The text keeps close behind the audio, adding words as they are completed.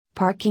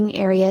Parking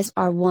areas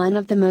are one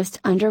of the most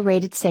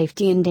underrated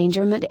safety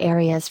endangerment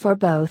areas for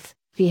both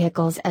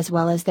vehicles as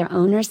well as their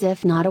owners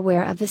if not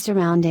aware of the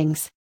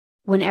surroundings.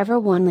 Whenever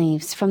one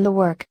leaves from the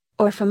work,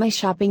 or from a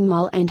shopping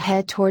mall and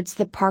head towards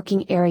the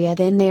parking area,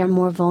 then they are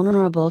more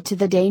vulnerable to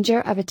the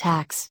danger of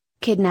attacks,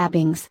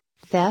 kidnappings,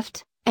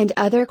 theft, and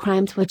other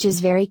crimes, which is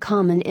very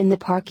common in the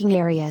parking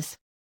areas.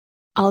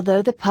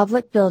 Although the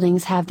public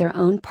buildings have their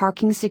own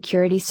parking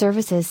security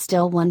services,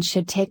 still one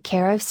should take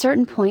care of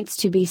certain points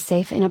to be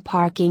safe in a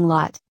parking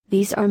lot.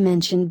 These are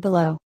mentioned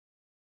below.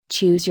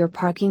 Choose your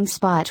parking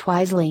spot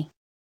wisely.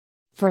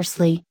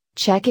 Firstly,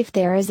 check if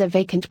there is a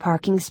vacant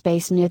parking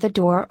space near the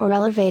door or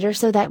elevator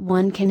so that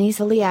one can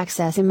easily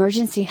access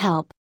emergency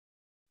help.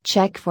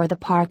 Check for the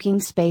parking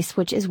space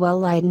which is well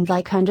lighted,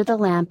 like under the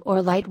lamp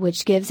or light,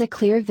 which gives a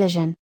clear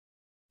vision.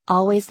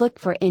 Always look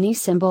for any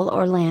symbol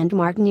or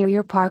landmark near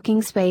your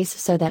parking space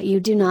so that you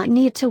do not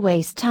need to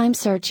waste time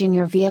searching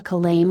your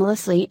vehicle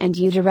aimlessly and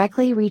you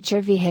directly reach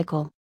your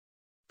vehicle.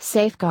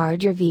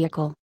 Safeguard your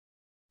vehicle.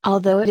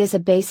 Although it is a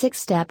basic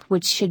step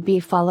which should be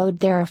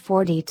followed, there are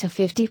 40 to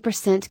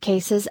 50%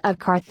 cases of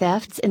car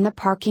thefts in the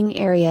parking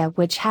area,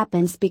 which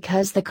happens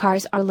because the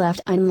cars are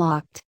left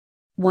unlocked.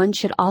 One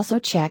should also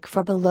check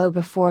for below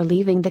before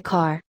leaving the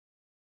car.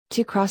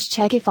 To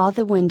cross-check if all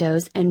the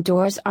windows and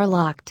doors are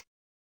locked.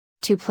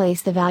 To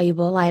place the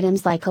valuable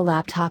items like a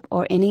laptop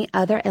or any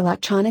other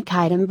electronic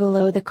item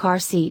below the car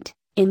seat,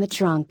 in the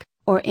trunk,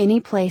 or any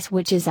place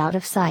which is out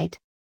of sight.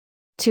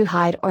 To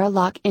hide or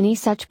lock any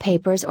such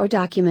papers or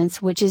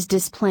documents which is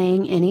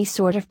displaying any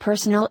sort of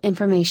personal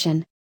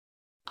information.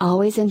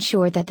 Always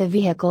ensure that the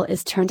vehicle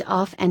is turned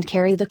off and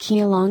carry the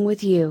key along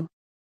with you.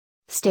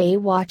 Stay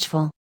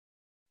watchful.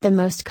 The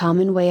most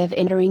common way of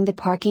entering the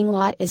parking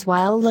lot is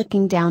while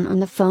looking down on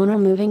the phone or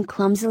moving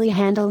clumsily,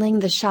 handling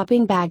the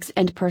shopping bags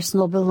and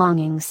personal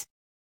belongings.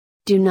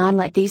 Do not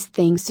let these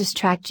things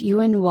distract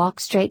you and walk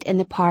straight in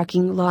the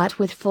parking lot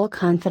with full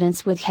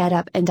confidence, with head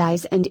up and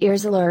eyes and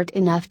ears alert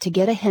enough to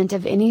get a hint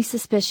of any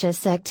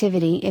suspicious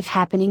activity if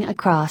happening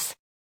across.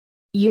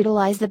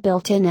 Utilize the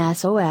built-in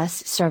SOS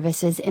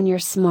services in your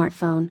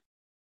smartphone.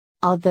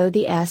 Although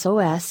the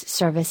SOS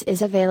service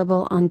is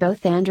available on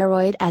both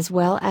Android as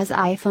well as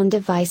iPhone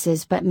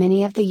devices, but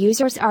many of the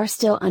users are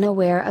still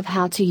unaware of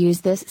how to use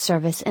this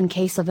service in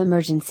case of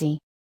emergency.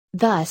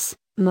 Thus,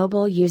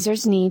 mobile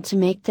users need to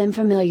make them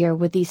familiar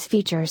with these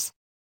features.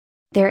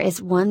 There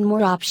is one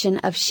more option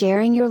of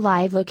sharing your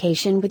live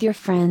location with your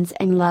friends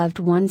and loved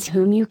ones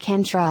whom you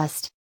can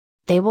trust.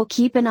 They will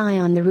keep an eye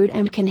on the route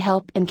and can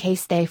help in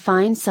case they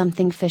find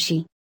something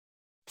fishy.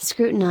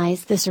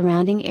 Scrutinize the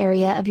surrounding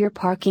area of your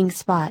parking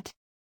spot.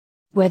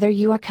 Whether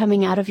you are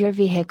coming out of your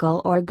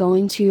vehicle or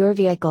going to your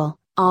vehicle,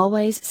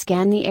 always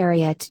scan the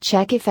area to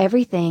check if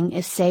everything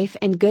is safe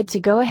and good to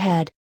go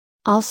ahead.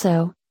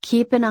 Also,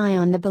 keep an eye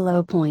on the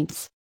below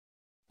points.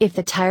 If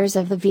the tires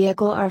of the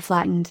vehicle are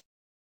flattened,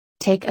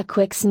 take a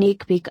quick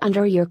sneak peek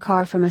under your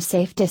car from a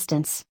safe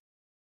distance.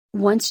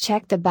 Once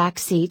check the back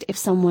seat if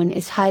someone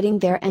is hiding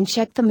there, and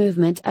check the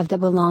movement of the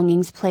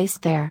belongings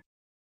placed there.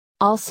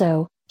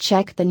 Also,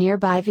 check the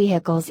nearby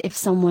vehicles if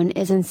someone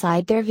is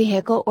inside their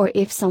vehicle or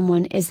if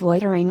someone is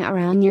loitering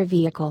around your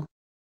vehicle.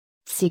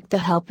 Seek the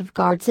help of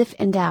guards if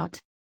in doubt.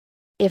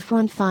 If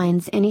one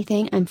finds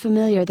anything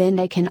unfamiliar, then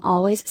they can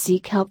always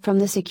seek help from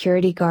the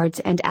security guards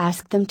and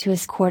ask them to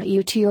escort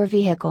you to your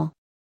vehicle.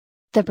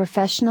 The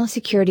professional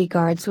security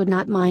guards would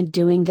not mind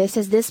doing this,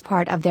 as this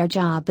part of their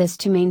job is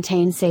to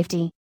maintain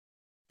safety.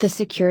 The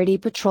security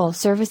patrol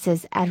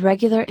services at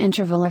regular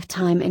interval of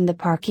time in the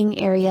parking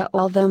area,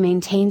 although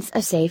maintains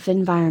a safe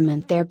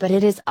environment there, but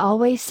it is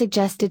always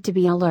suggested to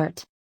be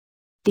alert.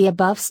 The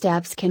above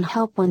steps can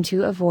help one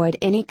to avoid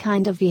any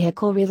kind of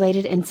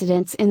vehicle-related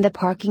incidents in the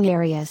parking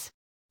areas.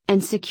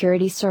 And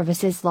Security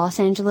Services Los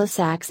Angeles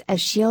acts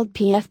as shield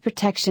PF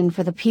protection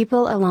for the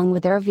people along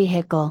with their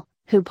vehicle,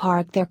 who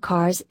park their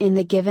cars in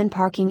the given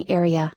parking area.